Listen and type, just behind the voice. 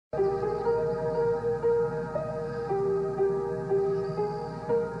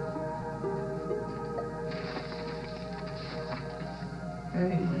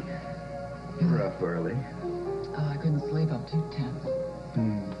Hey, you're up early. Oh, I couldn't sleep. I'm too tense.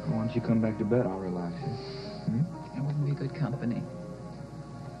 Why don't you come back to bed? I'll relax you. It wouldn't be good company.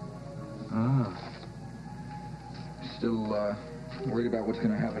 Still, worried about what's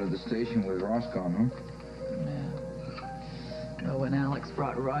going to happen at the station with Ross gone, huh? Yeah. Well, when Alex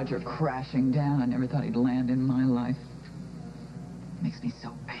brought Roger crashing down, I never thought he'd land in my life. Makes me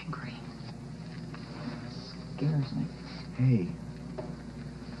so angry. Scares me. Hey,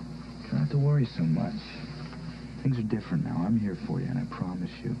 try not to worry so much. Things are different now. I'm here for you, and I promise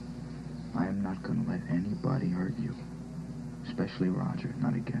you, I am not going to let anybody hurt you. Especially Roger.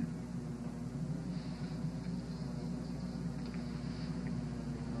 Not again.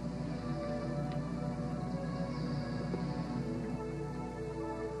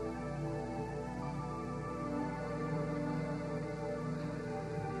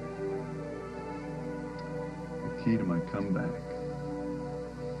 The key to my comeback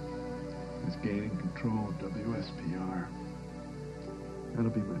is gaining control of WSPR.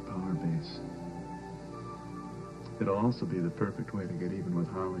 That'll be my power base. It'll also be the perfect way to get even with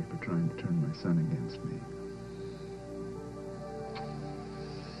Holly for trying to turn my son against me.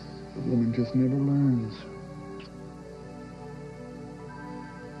 The woman just never learns.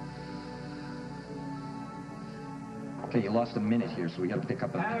 Okay, you lost a minute here, so we gotta pick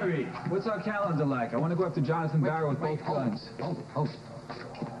up a... Harry, what's our calendar like? I want to go after Jonathan Barry with both guns. Hold.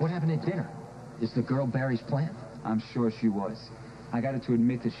 What happened at dinner? Is the girl Barry's plant? I'm sure she was. I got her to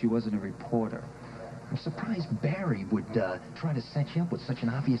admit that she wasn't a reporter. I'm surprised Barry would try to set you up with such an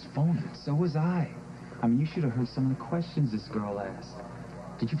obvious phony. So was I. I mean, you should have heard some of the questions this girl asked.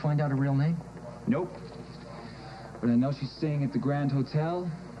 Did you find out her real name? Nope. But I know she's staying at the Grand Hotel,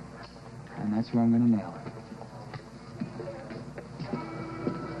 and that's where I'm gonna nail her.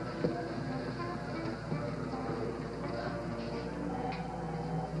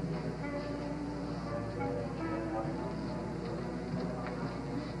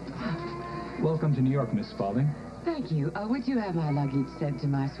 Welcome to New York, Miss Spaulding. Thank you. Would you have my luggage sent to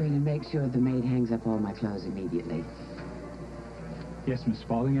my suite and make sure the maid hangs up all my clothes immediately? Yes, Miss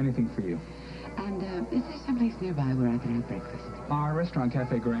Spaulding, anything for you. And is there someplace nearby where I can have breakfast? Our restaurant,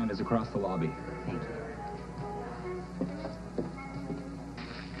 Cafe Grand, is across the lobby. Thank you.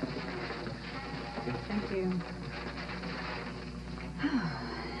 Thank you.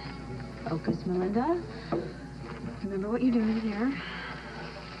 Focus, Melinda. Remember what you're doing here.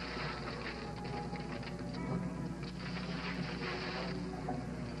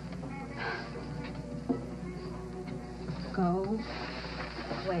 Go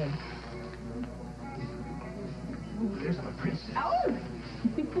away. There's my princess. Oh!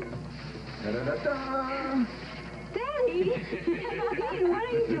 Da-da-da-da! Daddy! What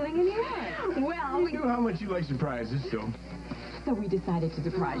are you doing in here? Well, We knew how much you like surprises, so we decided to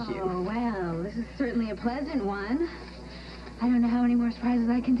surprise you. Oh, well, this is certainly a pleasant one. I don't know how many more surprises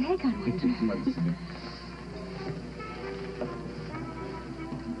I can take on one trip.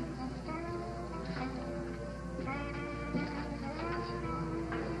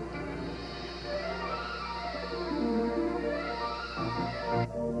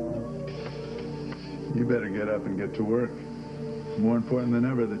 You better get up and get to work. More important than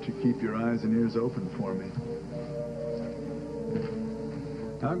ever that you keep your eyes and ears open for me.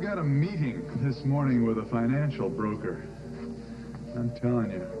 I've got a meeting this morning with a financial broker. I'm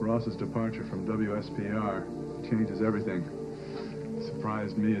telling you, Ross's departure from WSPR changes everything.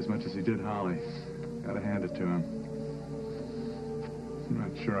 Surprised me as much as he did Holly. Gotta hand it to him. I'm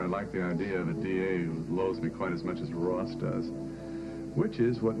not sure I like the idea of a DA who loathes me quite as much as Ross does. Which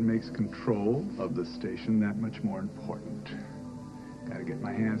is what makes control of the station that much more important. Gotta get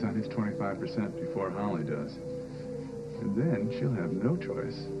my hands on his 25% before Holly does. And then she'll have no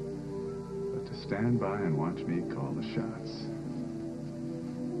choice but to stand by and watch me call the shots.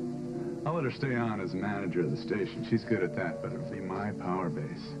 I'll let her stay on as manager of the station. She's good at that, but it'll be my power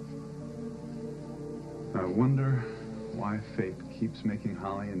base. I wonder why fate keeps making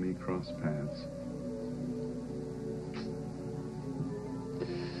Holly and me cross paths.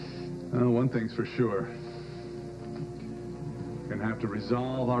 Well, one thing's for sure. We're gonna have to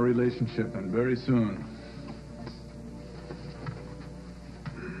resolve our relationship, and very soon.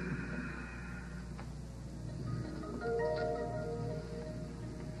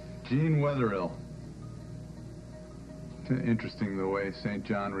 Jean Wetherill. Interesting the way St.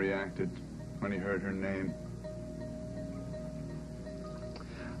 John reacted when he heard her name.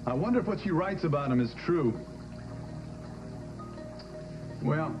 I wonder if what she writes about him is true.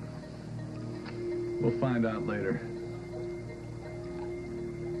 Well, we'll find out later.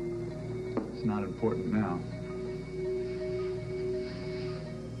 It's not important now.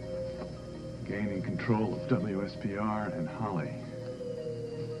 gaining control of WSPR and Holly.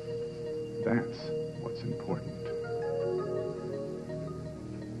 That's what's important.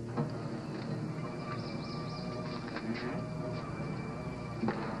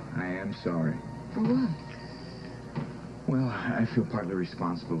 I am sorry. For what? Well, I feel partly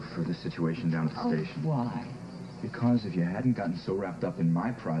responsible for the situation down at the station. Why? Because if you hadn't gotten so wrapped up in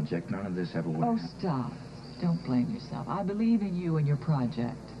my project, none of this ever would have Oh, happened. stop. Don't blame yourself. I believe in you and your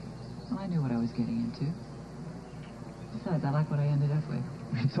project. Well, I knew what I was getting into. Besides, I like what I ended up with.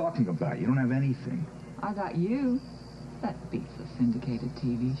 What are you talking about? You don't have anything. I got you. That beats a syndicated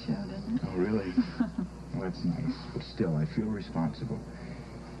TV show, doesn't it? Oh, really? Well, that's nice. But still, I feel responsible.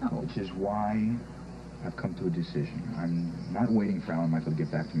 Oh. Which is why I've come to a decision. I'm not waiting for Alan Michael to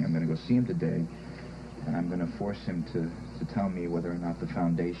get back to me. I'm going to go see him today, and I'm going to force him to tell me whether or not the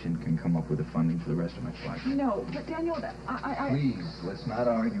foundation can come up with the funding for the rest of my project. No, but Daniel, I... Please, let's not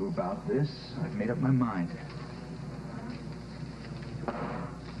argue about this. I've made up my mind.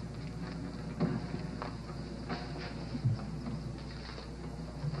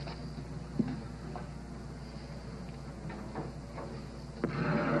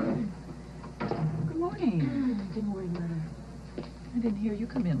 Good morning. Good morning, Mother. I didn't hear you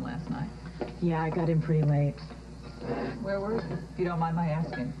come in last night. Yeah, I got in pretty late. Where were you? If you don't mind my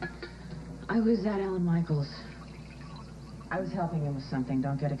asking. I was at Alan Michael's. I was helping him with something.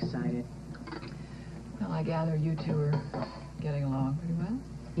 Don't get excited. Well, I gather you two are getting along pretty well.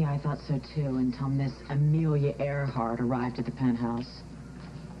 Yeah, I thought so too, until Miss Amelia Earhart arrived at the penthouse.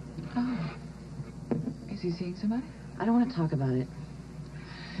 Oh. Is he seeing somebody? I don't want to talk about it.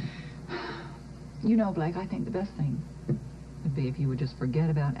 You know, Blake, I think the best thing would be if you would just forget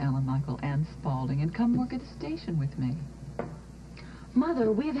about Alan Michael and Spaulding and come work at the station with me.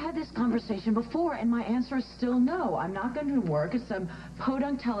 Mother, we've had this conversation before, and my answer is still no. I'm not going to work at some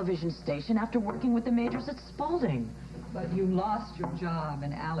podunk television station after working with the majors at Spaulding. But you lost your job,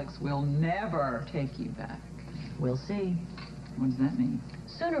 and Alex will never take you back. We'll see. What does that mean?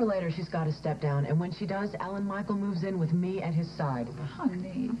 Sooner or later, she's got to step down, and when she does, Alan Michael moves in with me at his side.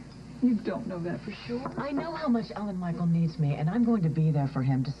 Honey, you don't know that for sure. I know how much Alan Michael needs me, and I'm going to be there for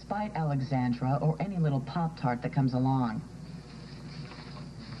him despite Alexandra or any little Pop-Tart that comes along.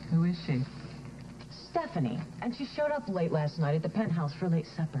 Who is she? Stephanie, and she showed up late last night at the penthouse for late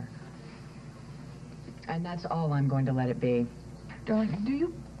supper. And that's all I'm going to let it be. Darling, do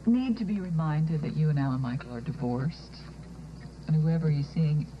you need to be reminded that you and Alan Michael are divorced? And whoever he's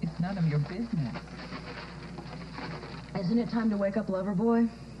seeing is none of your business. Isn't it time to wake up, lover boy?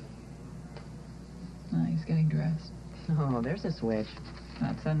 No, he's getting dressed. Oh, there's a switch.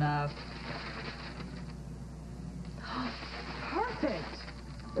 That's enough. Perfect!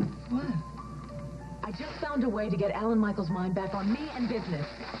 What? I just found a way to get Alan Michael's mind back on me and business.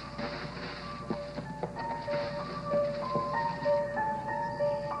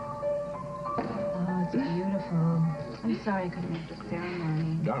 Oh, it's beautiful. I'm sorry I couldn't make the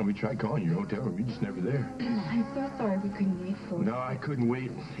ceremony. Donna, we tried calling your hotel room. You're just never there. I'm so sorry we couldn't wait for No, I couldn't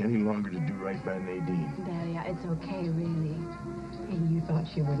wait any longer to do right by Nadine. Daddy, it's okay, really. And you thought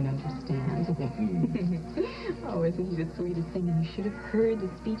she wouldn't understand. Oh, isn't he the sweetest thing? And you should have heard the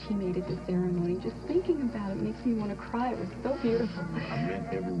speech he made at the ceremony. Just thinking about it makes me want to cry. It was so beautiful. I meant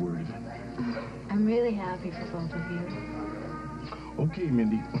every word of it. I'm really happy for both of you. Okay,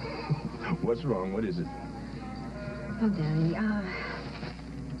 Mindy. What's wrong? What is it? Oh, Daddy,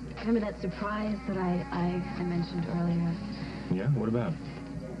 remember that surprise that I mentioned earlier? Yeah? What about?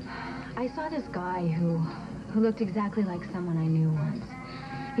 I saw this guy who looked exactly like someone I knew once.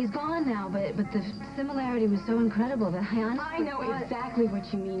 He's gone now, but the similarity was so incredible that I honestly I know exactly what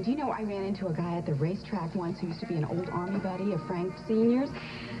you mean. Do you know I ran into a guy at the racetrack once who used to be an old Army buddy of Frank Sr.'s?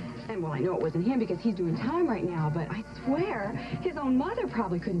 And, well, I know it wasn't him because he's doing time right now, but I swear his own mother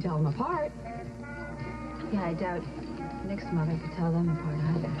probably couldn't tell them apart. Yeah, I doubt Nick's mother could tell them apart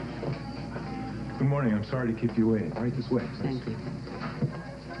either. Good morning. I'm sorry to keep you waiting. Right this way, please. Thank you.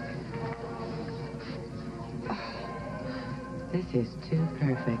 This is too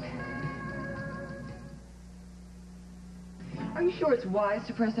perfect. Are you sure it's wise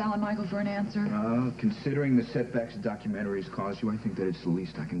to press Alan Michael for an answer? Considering the setbacks the documentary's caused you, I think that it's the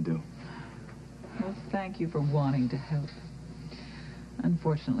least I can do. Well, thank you for wanting to help.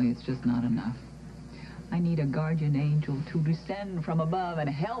 Unfortunately, it's just not enough. I need a guardian angel to descend from above and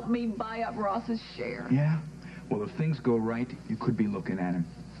help me buy up Ross's share. Yeah? Well, if things go right, you could be looking at him.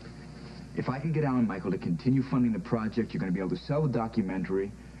 If I can get Alan Michael to continue funding the project, you're going to be able to sell the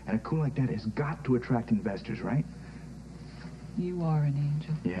documentary, and a coup like that has got to attract investors, right? You are an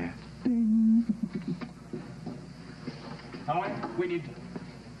angel. Yeah. Holly, we need...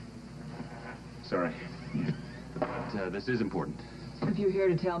 sorry. But this is important. If you're here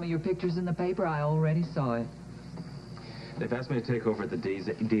to tell me your picture's in the paper, I already saw it. They've asked me to take over at the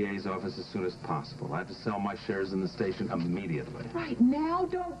DA's office as soon as possible. I have to sell my shares in the station immediately. Right now,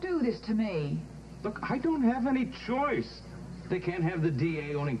 don't do this to me. Look, I don't have any choice. They can't have the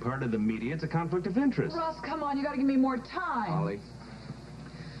DA owning part of the media. It's a conflict of interest. Russ, come on, you gotta give me more time. Ollie,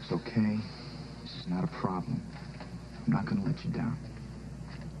 it's okay. This is not a problem. I'm not gonna let you down.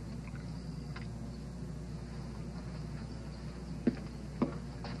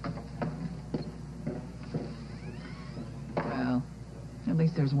 Well, at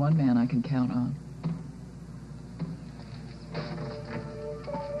least there's one man I can count on.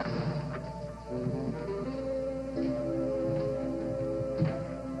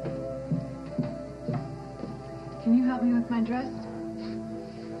 Can you help me with my dress?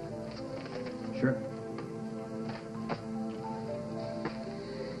 Sure.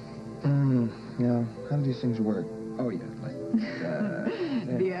 Yeah, how do these things work? Oh, yeah, like...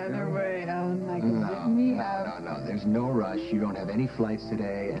 The other way, like No, zip me up. no, there's no rush. You don't have any flights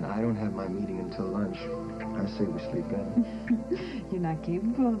today, and I don't have my meeting until lunch. I say we sleep in. You're not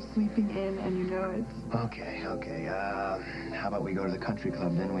capable of sleeping in, and you know it. Okay. How about we go to the country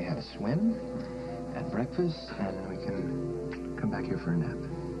club, then we have a swim, at breakfast, and then we can come back here for a nap.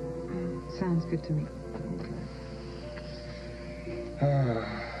 Sounds good to me. Okay.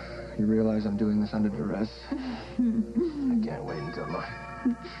 You realize I'm doing this under duress? I can't wait until my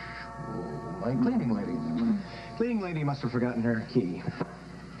cleaning lady must have forgotten her key.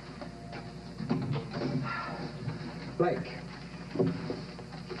 Blake.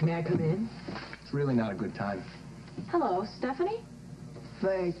 May I come in? It's really not a good time. Hello, Stephanie?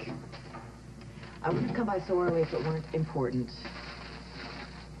 Blake. I wouldn't have come by so early if it weren't important.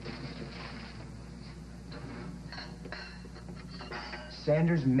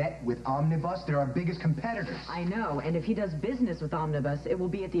 Sanders met with Omnibus. They're our biggest competitors. I know, and if he does business with Omnibus, it will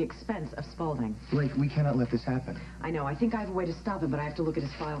be at the expense of Spaulding. Blake, we cannot let this happen. I know. I think I have a way to stop it, but I have to look at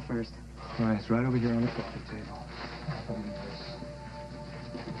his file first. All right, it's right over here on the coffee table.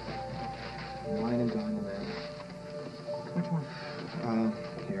 Wine and dine and then. Which one?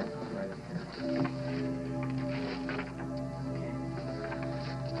 Here, right up here.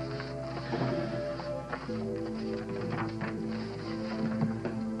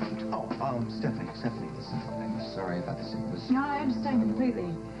 Stephanie, listen, I'm sorry about this. It was... No, I understand completely.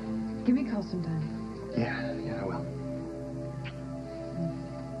 Give me a call sometime. Yeah, I will.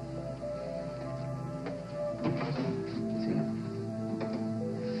 See ya.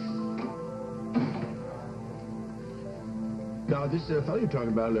 Now, this fellow you're talking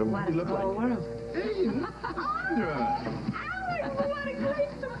about, what do you look like? Hey, What a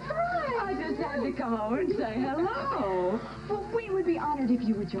great surprise! I just had to come over and say hello. Well, we would be honored if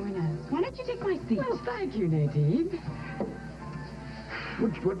you would join us. Why don't you take my seat? Well, thank you, Nadine.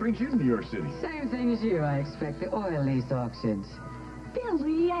 What brings you to New York City? Same thing as you, I expect. The oil lease auctions.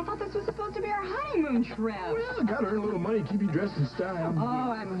 Billy, I thought this was supposed to be our honeymoon trip. Well, gotta earn a little money, keep you dressed in style.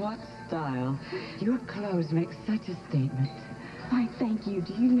 Oh, and what style. Your clothes make such a statement. Why, thank you.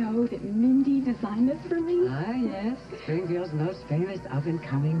 Do you know that Mindy designed this for me? Ah, yes. Springfield's most famous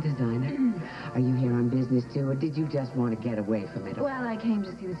up-and-coming designer. Are you here on business, too, or did you just want to get away from it? Well, I came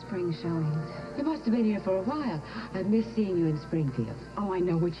to see the spring showings. You must have been here for a while. I've missed seeing you in Springfield. Oh, I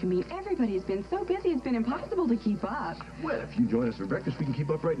know what you mean. Everybody's been so busy, it's been impossible to keep up. Well, if you join us for breakfast, we can keep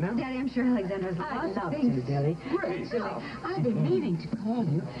up right now. Daddy, I'm sure Alexandra's I'd love to, things. Billy. Great. Actually, I've been meaning to call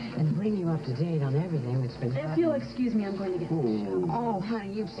you and bring you up to date on everything that's been If happening. you'll excuse me, I'm going to get... Oh,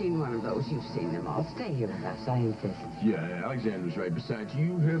 honey, you've seen one of those. You've seen them all. Stay here with us. I insist. Yeah, Alexander's right. Besides,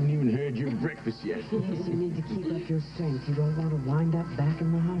 you haven't even had your breakfast yet. Yes, you need to keep up your strength. You don't want to wind up back in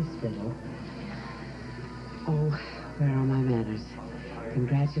the hospital. Oh, where are my manners?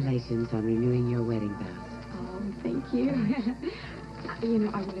 Congratulations on renewing your wedding vows. Oh, thank you. You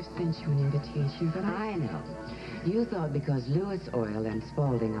know, I would have sent you an invitation, but I know. You thought because Lewis Oil and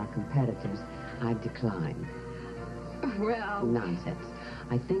Spaulding are competitors, I'd decline. Well... Nonsense.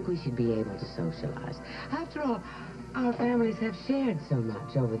 I think we should be able to socialize. After all, our families have shared so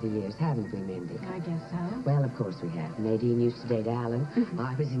much over the years, haven't we, Mindy? I guess so. Well, of course we have. Nadine used to date Alan.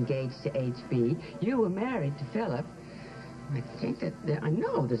 I was engaged to H.B. You were married to Philip. I think that I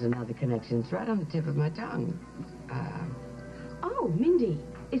know there's another connection. It's right on the tip of my tongue. Oh, Mindy,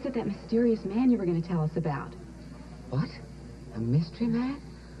 is it that mysterious man you were going to tell us about? What? A mystery man?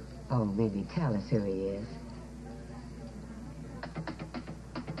 Oh, Mindy, tell us who he is.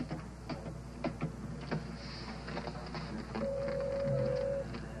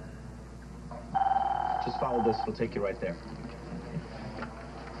 Just follow this. We'll take you right there.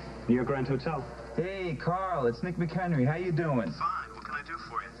 New York Grand Hotel. Hey, Carl, it's Nick McHenry. How you doing? Fine. What can I do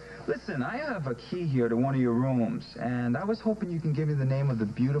for you? Listen, I have a key here to one of your rooms, and I was hoping you can give me the name of the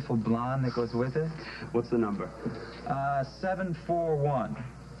beautiful blonde that goes with it. What's the number? 741.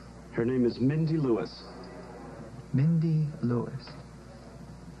 Her name is Mindy Lewis. Mindy Lewis.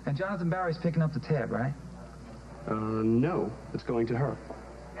 And Jonathan Barry's picking up the tab, right? No. It's going to her.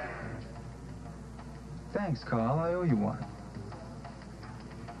 Thanks, Carl. I owe you one.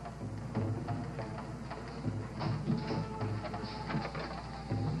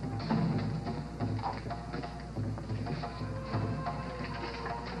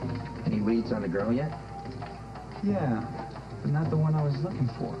 Any leads on the girl yet? Yeah, but not the one I was looking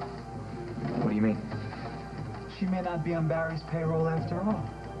for. What do you mean? She may not be on Barry's payroll after all.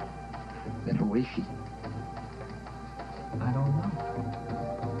 Then who is she? I don't know.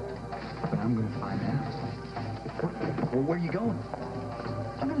 But I'm gonna find out. Well, where are you going?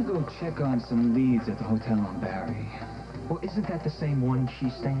 I'm gonna go check on some leads at the hotel on Barry. Well, isn't that the same one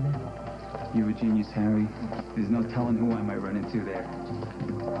she's staying at? You're a genius, Harry. There's no telling who I might run into there.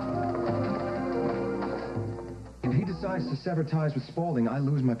 If he decides to sever ties with Spaulding, I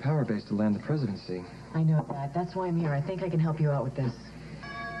lose my power base to land the presidency. I know that. That's why I'm here. I think I can help you out with this.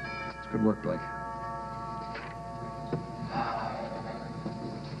 It's good work, Blake.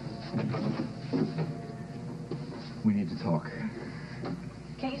 We need to talk.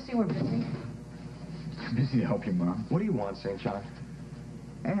 Can't you see we're busy? I'm busy to help you, Mom. What do you want, St. John?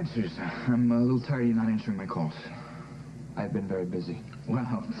 Answers. I'm a little tired of you not answering my calls. I've been very busy.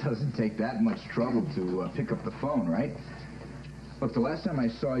 Well, it doesn't take that much trouble to pick up the phone, right? Look, the last time I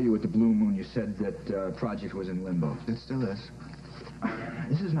saw you at the Blue Moon, you said that project was in limbo. It still is.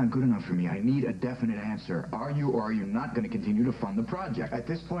 This is not good enough for me. I need a definite answer. Are you or are you not going to continue to fund the project? At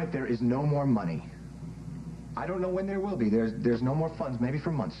this point, there is no more money. I don't know when there will be. There's no more funds, maybe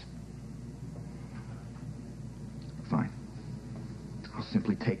for months. Fine. I'll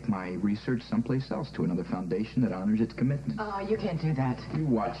simply take my research someplace else to another foundation that honors its commitment. You can't do that. You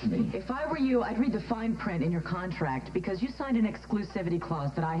watch me. If I were you, I'd read the fine print in your contract because you signed an exclusivity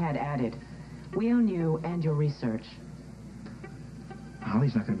clause that I had added. We own you and your research.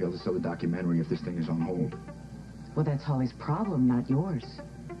 Holly's not going to be able to sell the documentary if this thing is on hold. Well, that's Holly's problem, not yours.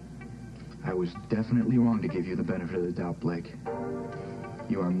 I was definitely wrong to give you the benefit of the doubt, Blake.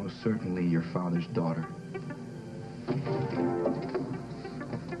 You are most certainly your father's daughter.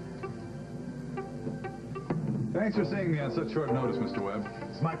 Thanks for seeing me on such short notice, Mr. Webb.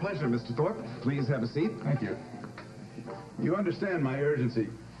 It's my pleasure, Mr. Thorpe. Please have a seat. Thank you. You understand my urgency.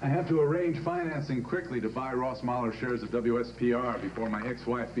 I have to arrange financing quickly to buy Ross Mahler shares of WSPR before my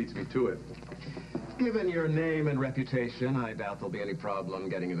ex-wife beats me to it. Given your name and reputation, I doubt there'll be any problem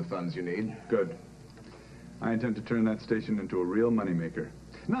getting you the funds you need. Good. I intend to turn that station into a real moneymaker.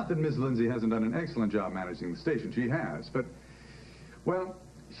 Not that Ms. Lindsay hasn't done an excellent job managing the station. She has, but, well,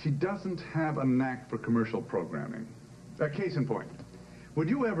 she doesn't have a knack for commercial programming. Case in point, would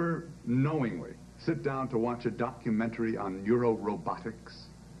you ever knowingly sit down to watch a documentary on neurorobotics?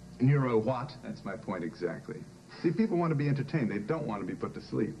 Neuro what? That's my point exactly. See, people want to be entertained. They don't want to be put to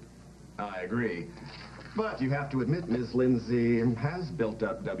sleep. I agree. But you have to admit, Ms. Lindsay has built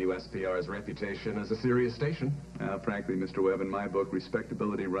up WSPR's reputation as a serious station. Frankly, Mr. Webb, in my book,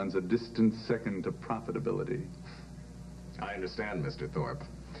 respectability runs a distant second to profitability. I understand, Mr. Thorpe.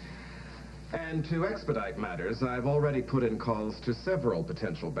 And to expedite matters, I've already put in calls to several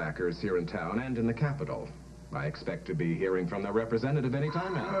potential backers here in town and in the capital. I expect to be hearing from their representative any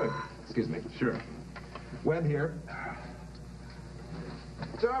time now. Excuse me. Sure. Webb here.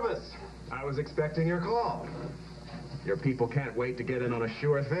 Jarvis, I was expecting your call. Your people can't wait to get in on a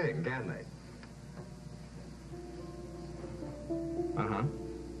sure thing, can they? Uh-huh.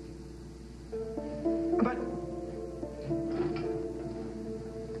 But...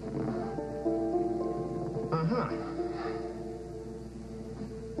 Uh-huh.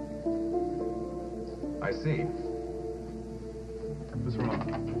 I see. What's wrong?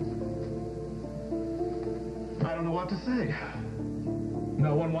 I don't know what to say.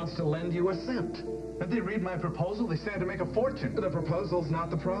 No one wants to lend you a cent. Did they read my proposal? They stand to make a fortune. The proposal's not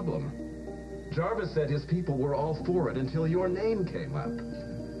the problem. Jarvis said his people were all for it until your name came up.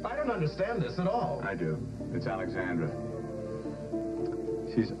 I don't understand this at all. I do. It's Alexandra.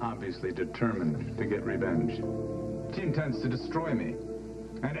 She's obviously determined to get revenge. She intends to destroy me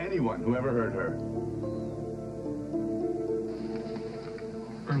and anyone who ever heard her.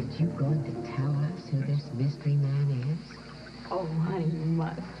 Aren't you going to tell us who this mystery man is? Oh, honey, you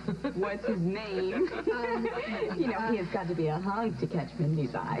must. What's his name? You know, he has got to be a hunk to catch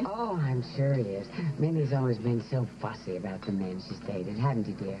Mindy's eye. Oh, I'm sure he is. Mindy's always been so fussy about the men she's dated, haven't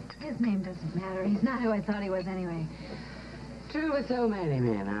you, dear? His name doesn't matter. He's not who I thought he was anyway. True with so many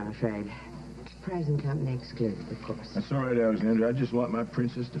men, I'm afraid. Present company excluded, of course. That's all right, Alexandra. I just want my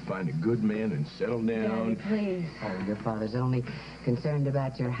princess to find a good man and settle down. Daddy, please. Oh, your father's only concerned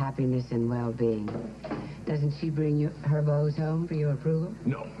about your happiness and well-being. Doesn't she bring you her bows home for your approval?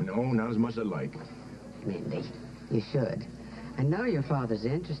 No, not as much as I'd like. Mindy, you should. I know your father's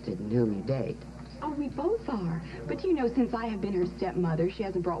interested in whom you date. Oh, we both are. But you know, since I have been her stepmother, she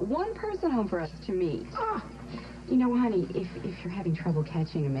hasn't brought one person home for us to meet. You know, honey, if you're having trouble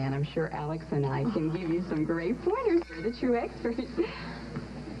catching a man, I'm sure Alex and I can give you some great pointers. We're the true experts.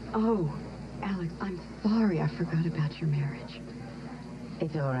 Oh, Alex, I'm sorry I forgot about your marriage.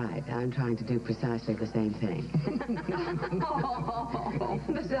 It's all right. I'm trying to do precisely the same thing.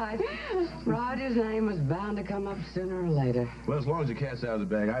 Besides, Roger's name was bound to come up sooner or later. Well, as long as the cat's out of the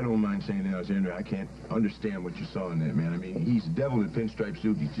bag, I don't mind saying, Alexandra, I can't understand what you saw in that man. I mean, he's a devil in a pinstripe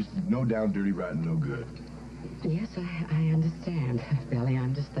suit. He's just no down, dirty, rotten, no good. Yes, I understand. Billy,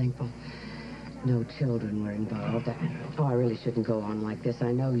 I'm just thankful no children were involved. I really shouldn't go on like this.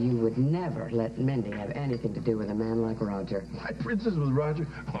 I know you would never let Mindy have anything to do with a man like Roger. My princess was Roger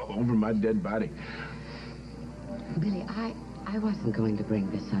all over my dead body. Billy, I wasn't going to bring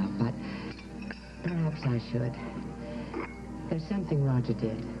this up, but perhaps I should. There's something Roger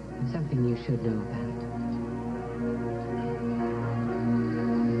did, something you should know about.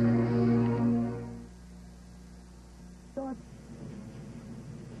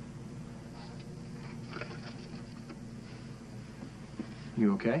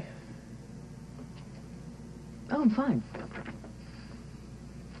 You okay? Oh, I'm fine.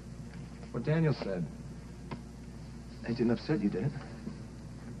 What Daniel said. It didn't upset you, did it?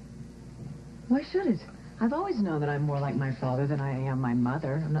 Why should it? I've always known that I'm more like my father than I am my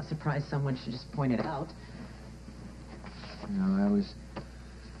mother. I'm not surprised someone should just point it out. No, I always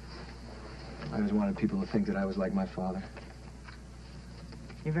wanted people to think that I was like my father.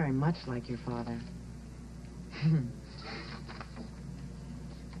 You're very much like your father.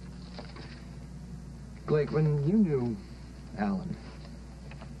 Blake, when you knew Alan,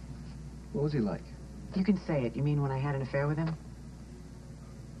 what was he like? You can say it. You mean when I had an affair with him?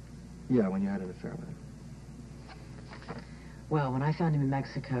 Yeah, when you had an affair with him. Well, when I found him in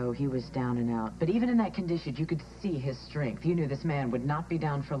Mexico, he was down and out. But even in that condition, you could see his strength. You knew this man would not be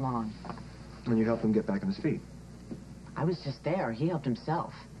down for long. And you helped him get back on his feet. I was just there. He helped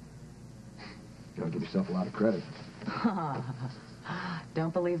himself. You don't give yourself a lot of credit.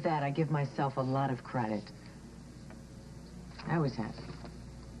 Don't believe that. I give myself a lot of credit. I always have.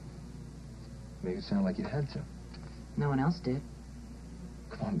 Made it sound like you had to. No one else did.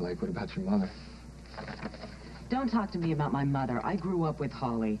 Come on, Blake, what about your mother? Don't talk to me about my mother. I grew up with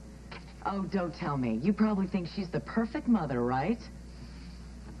Holly. Oh, don't tell me. You probably think she's the perfect mother, right?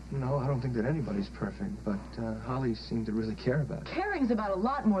 No, I don't think that anybody's perfect, but Holly seemed to really care about it. Caring's about a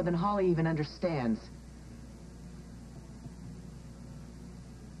lot more than Holly even understands.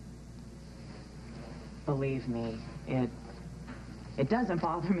 Believe me, it doesn't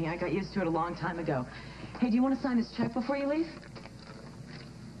bother me. I got used to it a long time ago. Hey, do you want to sign this check before you leave?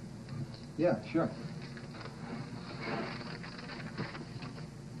 Yeah, sure.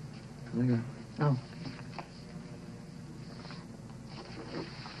 There you go. Oh.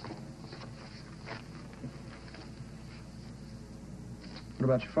 What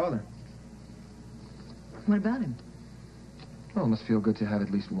about your father? What about him? Well, it must feel good to have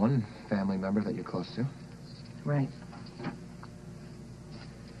at least one family member that you're close to. Right.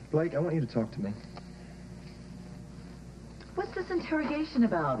 Blake, I want you to talk to me. What's this interrogation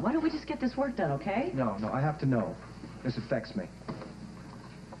about? Why don't we just get this work done, okay? No, I have to know. This affects me.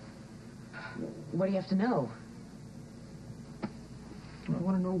 What do you have to know? I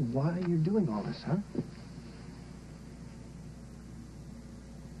want to know why you're doing all this, huh?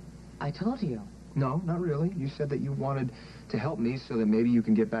 I told you. No, not really. You said that you wanted to help me so that maybe you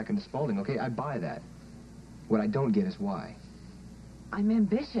can get back into Spaulding, okay? I buy that. What I don't get is why. I'm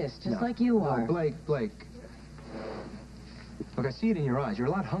ambitious, just like you are. No, Blake. Look, I see it in your eyes. You're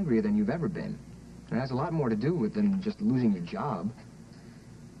a lot hungrier than you've ever been. It has a lot more to do with than just losing your job.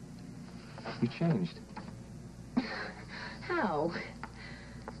 You changed. How?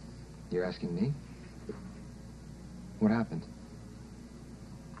 You're asking me? What happened?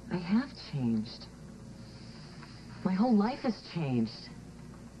 I have changed. My whole life has changed.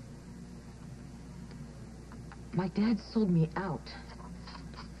 My dad sold me out.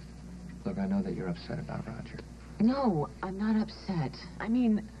 Look, I know that you're upset about Roger. No, I'm not upset. I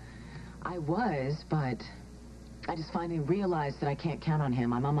mean, I was, but I just finally realized that I can't count on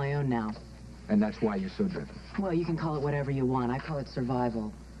him. I'm on my own now. And that's why you're so driven. Well, you can call it whatever you want. I call it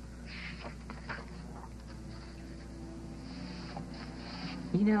survival.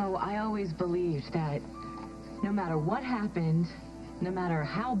 You know, I always believed that no matter what happened, no matter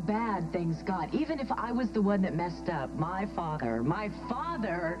how bad things got, even if I was the one that messed up, my father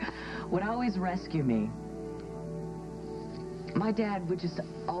would always rescue me. My dad would just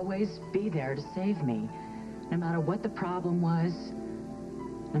always be there to save me, no matter what the problem was,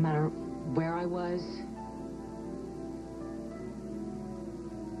 no matter where I was.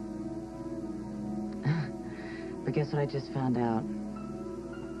 But guess what I just found out?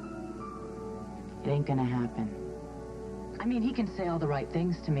 It ain't gonna happen. I mean, he can say all the right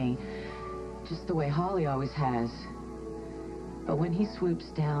things to me, just the way Holly always has. But when he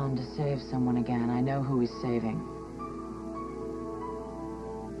swoops down to save someone again, I know who he's saving.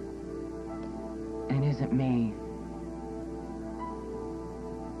 And it isn't me.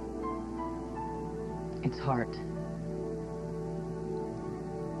 It's Hart.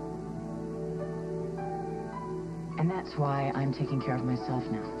 And that's why I'm taking care of myself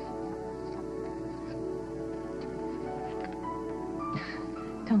now.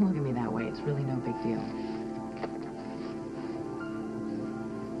 Don't look at me that way. It's really no big deal.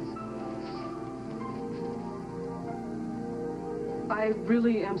 I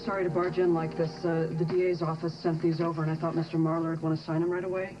really am sorry to barge in like this. The DA's office sent these over, and I thought Mr. Marlar would want to sign them right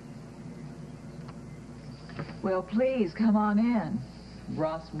away. Well, please, come on in.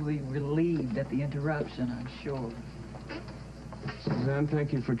 Ross will be relieved at the interruption, I'm sure. Suzanne,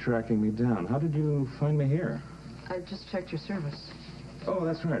 thank you for tracking me down. How did you find me here? I just checked your service. Oh,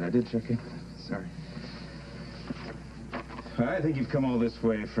 that's right. I did check in. Sorry. I think you've come all this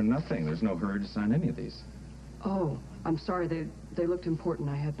way for nothing. There's no hurry to sign any of these. Oh, I'm sorry. They looked important.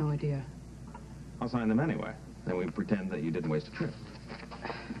 I had no idea. I'll sign them anyway. Then we pretend that you didn't waste a trip.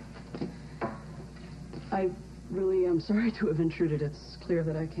 I really am sorry to have intruded. It's clear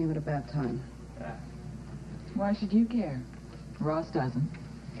that I came at a bad time. Why should you care? Ross doesn't.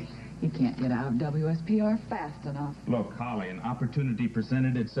 He can't get out of WSPR fast enough. Look, Holly, an opportunity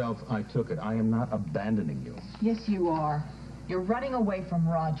presented itself. I took it. I am not abandoning you. Yes, you are. You're running away from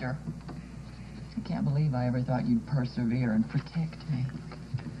Roger. I can't believe I ever thought you'd persevere and protect me.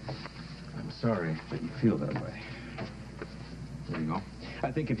 I'm sorry that you feel that way. There you go.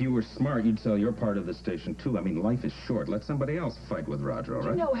 I think if you were smart, you'd sell your part of the station, too. I mean, life is short. Let somebody else fight with Roger, all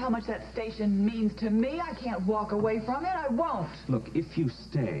right? You know how much that station means to me? I can't walk away from it. I won't. Look, if you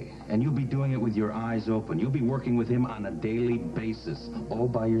stay, and you'll be doing it with your eyes open, you'll be working with him on a daily basis, all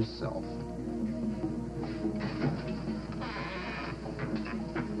by yourself.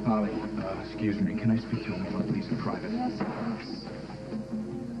 Holly, excuse me. Can I speak to you a moment, please, in private? Yes, of course.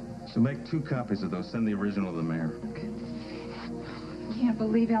 So make 2 copies of those. Send the original to the mayor. Okay. I can't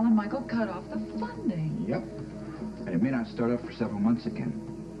believe Ellen Michael cut off the funding. Yep. And it may not start up for several months again.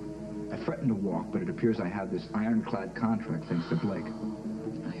 I threatened to walk, but it appears I have this ironclad contract thanks to Blake.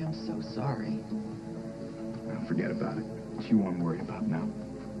 I am so sorry. Well, forget about it. It's you I'm worried about now.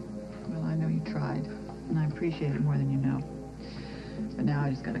 Well, I know you tried, and I appreciate it more than you know. But now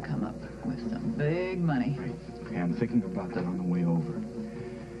I just got to come up with some big money. Right. Okay, I'm thinking about that on the way over.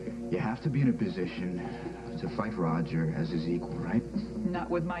 You have to be in a position to fight Roger as his equal, right? Not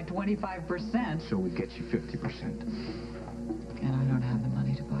with my 25%. So we get you 50%. And I don't have the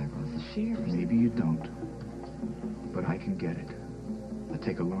money to buy Ross's shares. Maybe you don't. But I can get it. I'll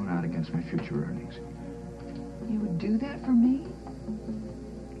take a loan out against my future earnings. You would do that for me?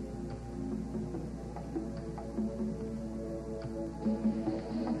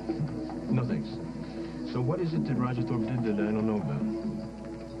 No thanks. So what is it that Roger Thorpe did that I don't know about?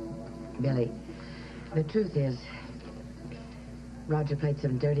 Billy, the truth is, Roger played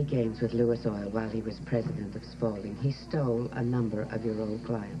some dirty games with Lewis Oil while he was president of Spaulding. He stole a number of your old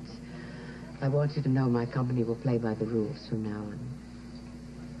clients. I want you to know my company will play by the rules from now on.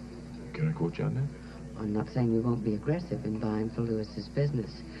 Can I quote you on that? I'm not saying we won't be aggressive in buying for Lewis's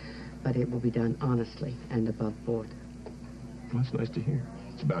business, but it will be done honestly and above board. Well, that's nice to hear.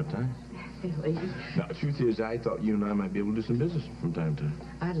 It's about time. Billy. Now, the truth is, I thought you and I might be able to do some business from time to time.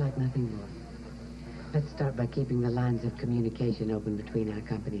 I'd like nothing more. Let's start by keeping the lines of communication open between our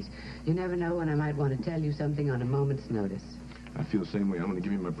companies. You never know when I might want to tell you something on a moment's notice. I feel the same way. I'm going to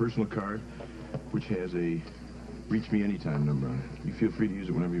give you my personal card, which has a reach me anytime number on it. You feel free to use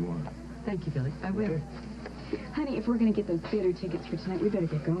it whenever you want. Thank you, Billy. I will. Okay. Honey, if we're going to get those theater tickets for tonight, we better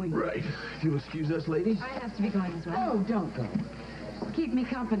get going. Right. If you'll excuse us, ladies. I have to be going as well. Oh, don't go. Keep me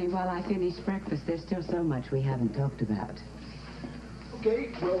company while I finish breakfast. There's still so much we haven't talked about. Okay,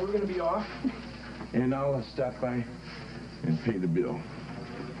 well, we're going to be off. And I'll stop by and pay the bill.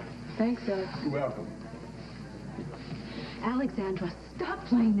 Thanks, Alex. You're welcome. Alexandra, stop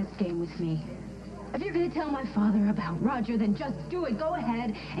playing this game with me. If you're going to tell my father about Roger, then just do it. Go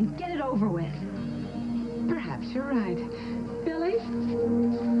ahead and get it over with. Perhaps you're right. Billy?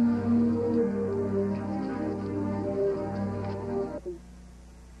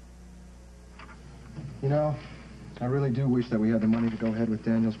 You know, I really do wish that we had the money to go ahead with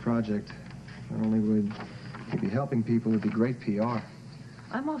Daniel's project. Not only would he be helping people, it'd be great PR.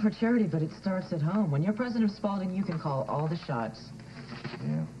 I'm all for charity, but it starts at home. When you're president of Spalding, you can call all the shots.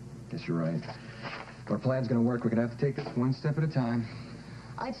 Yeah, guess you're right. If our plan's gonna work, we're gonna have to take this one step at a time.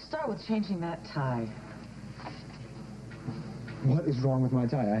 I'd start with changing that tie. What is wrong with my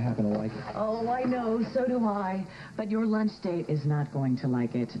tie? I happen to like it. Oh, I know, so do I. But your lunch date is not going to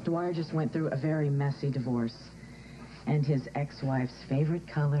like it. Dwyer just went through a very messy divorce. And his ex-wife's favorite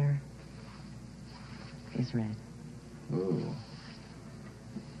color is red. Ooh.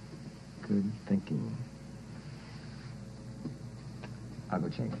 Good thinking. I'll go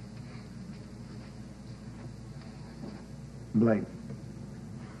change. Blake,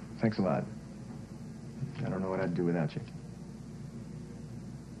 thanks a lot. I don't know what I'd do without you.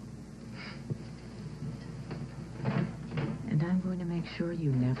 And I'm going to make sure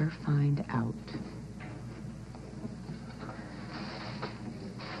you never find out.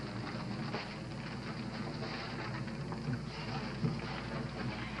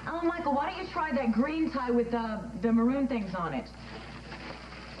 Oh, Michael, why don't you try that green tie with the maroon things on it?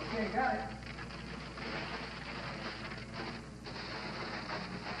 Okay, got it.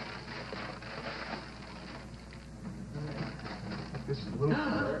 This is a little...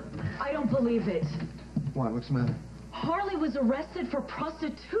 I don't believe it. What? What's the matter? Harley was arrested for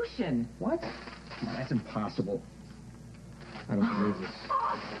prostitution. What? That's impossible. I don't believe this.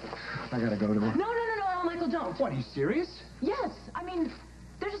 I gotta go to her. No, Al Michael, don't. What, are you serious? Yes, I mean,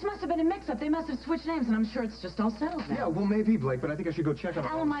 there just must have been a mix-up. They must have switched names, and I'm sure it's just all settled now. Yeah, well, maybe, Blake, but I think I should go check on...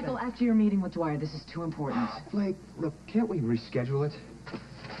 Al Michael, after your meeting with Dwyer, this is too important. Blake, look, can't we reschedule it?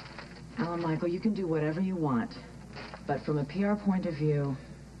 Alan Michael, you can do whatever you want. But from a PR point of view,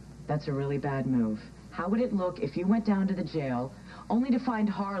 that's a really bad move. How would it look if you went down to the jail, only to find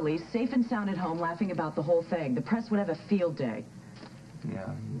Harley safe and sound at home laughing about the whole thing? The press would have a field day.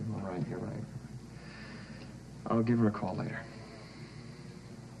 Yeah, you're right. I'll give her a call later.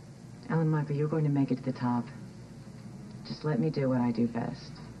 Alan Michael, you're going to make it to the top. Just let me do what I do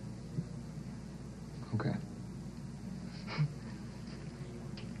best. Okay.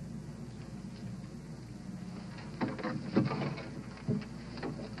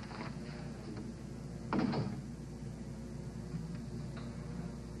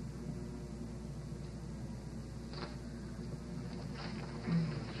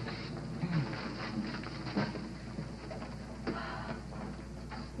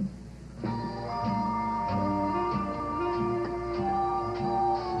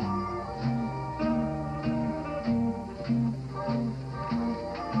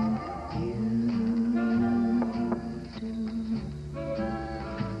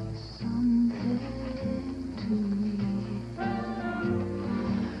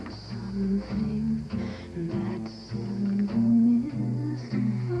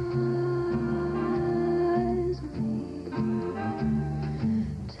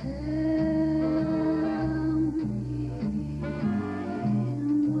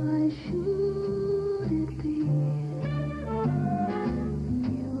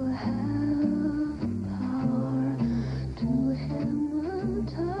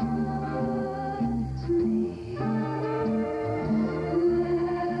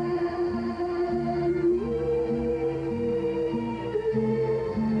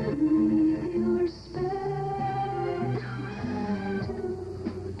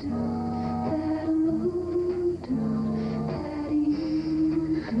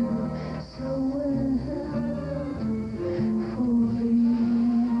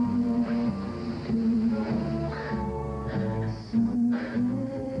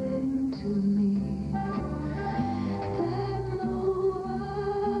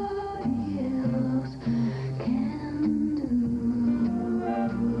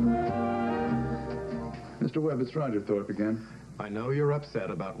 Mr. Webb, it's Roger Thorpe again. I know you're upset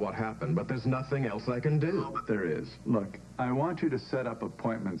about what happened, but there's nothing else I can do. But there is. Look, I want you to set up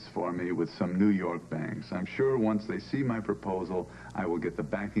appointments for me with some New York banks. I'm sure once they see my proposal, I will get the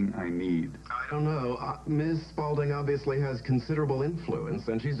backing I need. I don't know. Ms. Spaulding obviously has considerable influence,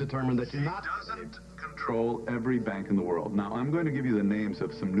 and she's determined that you're not... doesn't control every bank in the world. Now, I'm going to give you the names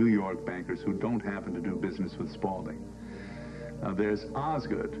of some New York bankers who don't happen to do business with Spaulding. There's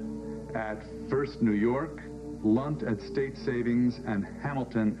Osgood at First New York, Lunt at State Savings, and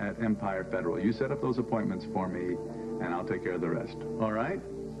Hamilton at Empire Federal. You set up those appointments for me, and I'll take care of the rest. All right?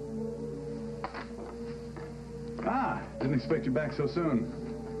 Didn't expect you back so soon.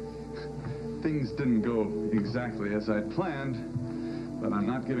 Things didn't go exactly as I'd planned, but I'm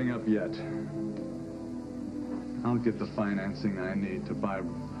not giving up yet. I'll get the financing I need to buy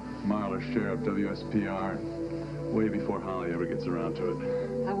Marlar's share of WSPR way before Holly ever gets around to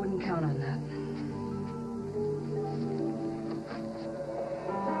it. I wouldn't count on that.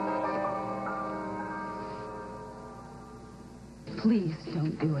 Please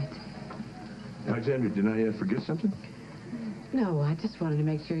don't do it. Alexandra, did I forget something? No, I just wanted to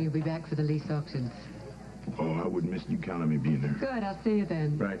make sure you'll be back for the lease auctions. Oh, I wouldn't miss you. Count on me being there. Good, I'll see you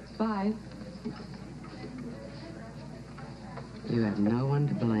then. Right. Bye. You have no one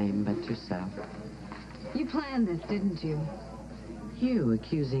to blame but yourself. You planned this, didn't you? You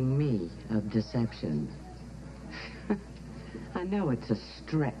accusing me of deception. I know it's a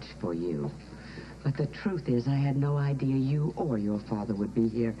stretch for you, but the truth is I had no idea you or your father would be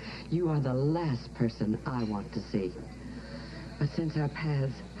here. You are the last person I want to see. But since our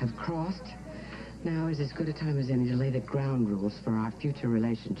paths have crossed, now is as good a time as any to lay the ground rules for our future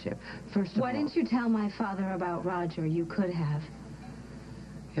relationship. First of all... Why didn't you tell my father about Roger? You could have.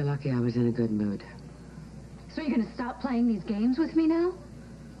 You're lucky I was in a good mood. So you're going to stop playing these games with me now?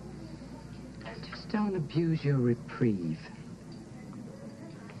 Just don't abuse your reprieve.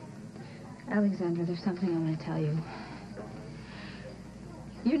 Alexandra, there's something I want to tell you.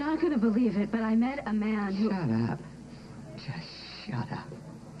 You're not going to believe it, but I met a man who... Shut up. Just shut up.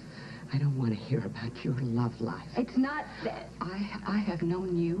 I don't want to hear about your love life. It's not... I have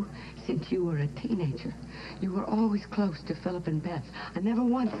known you since you were a teenager. You were always close to Philip and Beth. I never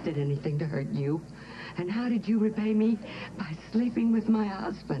once did anything to hurt you. And how did you repay me? By sleeping with my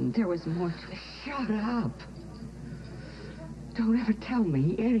husband. There was more to it. Shut up. Don't ever tell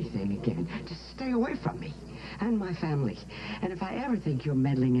me anything again. Just stay away from me and my family. And if I ever think you're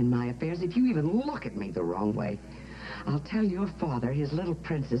meddling in my affairs, if you even look at me the wrong way, I'll tell your father his little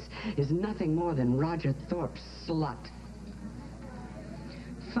princess is nothing more than Roger Thorpe's slut.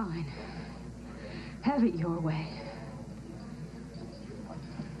 Fine. Have it your way.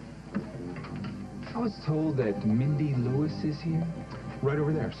 I was told that Mindy Lewis is here. Right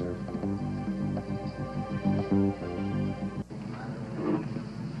over there, sir.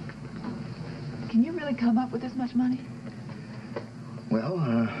 Can you really come up with this much money? Well,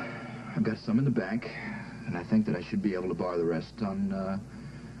 I've got some in the bank, and I think that I should be able to borrow the rest on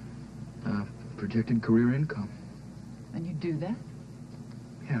projected career income. And you do that?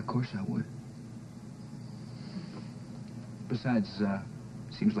 Yeah, of course I would. Besides,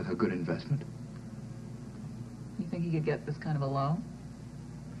 seems like a good investment. You think he could get this kind of a loan?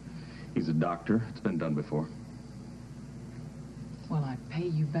 He's a doctor. It's been done before. Well, I'd pay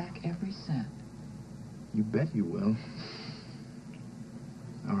you back every cent. You bet you will.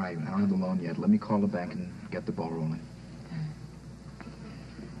 All right, I don't have the loan yet. Let me call the bank and get the ball rolling.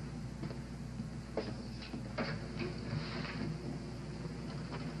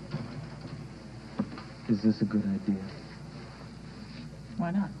 Is this a good idea?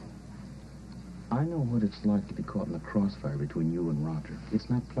 Why not? I know what it's like to be caught in the crossfire between you and Roger. It's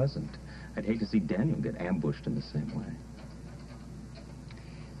not pleasant. I'd hate to see Daniel get ambushed in the same way.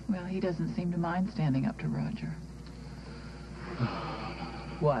 Well, he doesn't seem to mind standing up to Roger.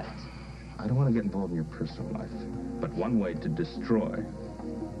 What? I don't want to get involved in your personal life, but one way to destroy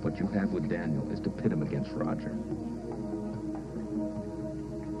what you have with Daniel is to pit him against Roger.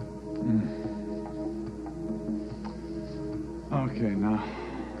 Okay, now,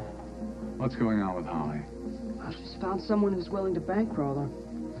 what's going on with Holly? I just found someone who's willing to bankroll her.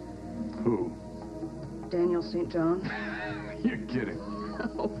 Who? Daniel St. John. You're kidding.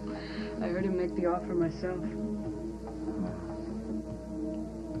 Oh, I heard him make the offer myself.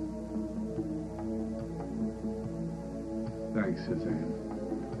 Thanks, Suzanne.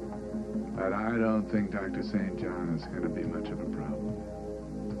 But I don't think Dr. St. John is going to be much of a problem.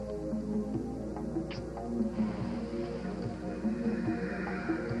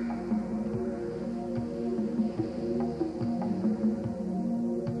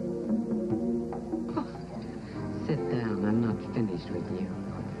 Sit down. I'm not finished with you.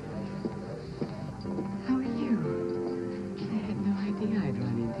 How are you? I had no idea I'd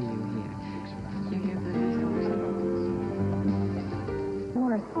run into you here. You here for this?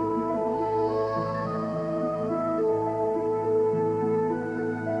 Worth.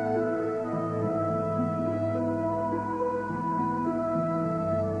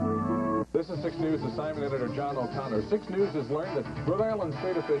 This is 6 News assignment editor John O'Connor. 6 News has learned that Rhode Island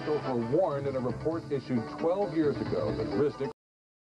state officials were warned in a report issued 12 years ago that Ristic